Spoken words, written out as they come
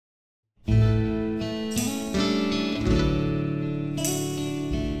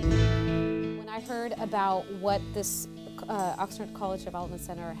heard about what this Oxnard College Development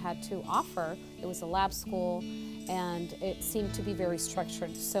Center had to offer, it was a lab school and it seemed to be very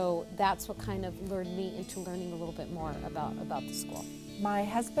structured. So that's what kind of lured me into learning a little bit more about the school. My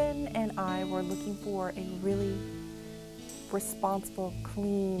husband and I were looking for a really responsible,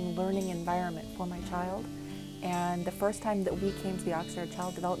 clean learning environment for my child. And the first time that we came to the Oxnard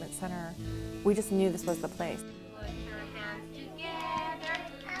Child Development Center, we just knew this was the place. Put your hands together.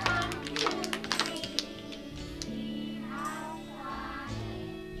 1, 2, 3.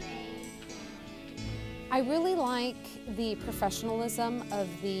 I really like the professionalism of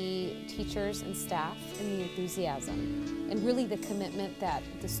the teachers and staff and the enthusiasm and really the commitment that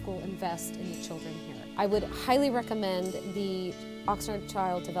the school invests in the children here. I would highly recommend the Oxnard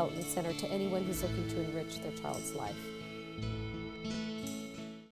Child Development Center to anyone who's looking to enrich their child's life.